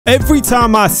Every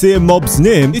time I say a mob's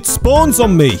name, it spawns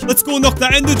on me. Let's go knock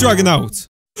that ender dragon out.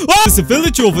 Oh, there's a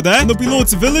village over there. There'll be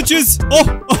loads of villagers. Oh,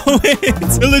 wait.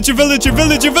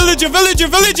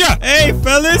 Villager. Hey,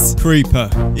 fellas. Creeper.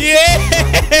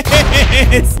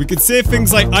 Yes. We could say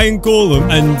things like Iron Golem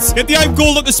and get the Iron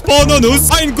Golem to spawn on us.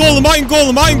 Iron Golem.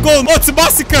 Oh, it's a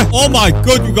massacre. Oh, my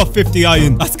God. We got 50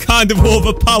 iron. That's kind of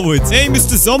overpowered. Hey,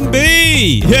 Mr.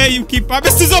 Zombie. Yeah, you keep...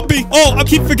 Mr. Zombie. Oh, I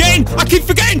keep forgetting.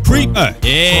 Creeper.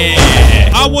 Yeah.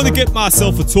 I want to get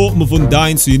myself a totem of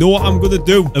undying, so you know what I'm going to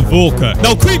do? Evoker.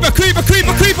 Now, creeper.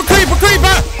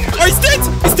 Oh, he's dead.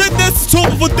 There's the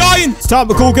totem of undying. It's time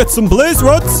to go get some blaze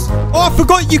rods. Oh, I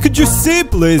forgot you could just say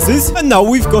blazes. And now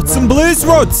we've got some blaze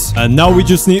rods. And now we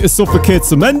just need to suffocate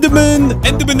some endermen.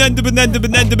 Enderman.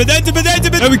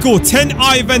 There we go. 10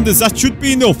 eye of enders. That should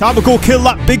be enough. Time to go kill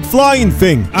that big flying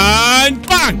thing. And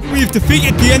bang. We've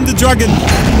defeated the ender dragon.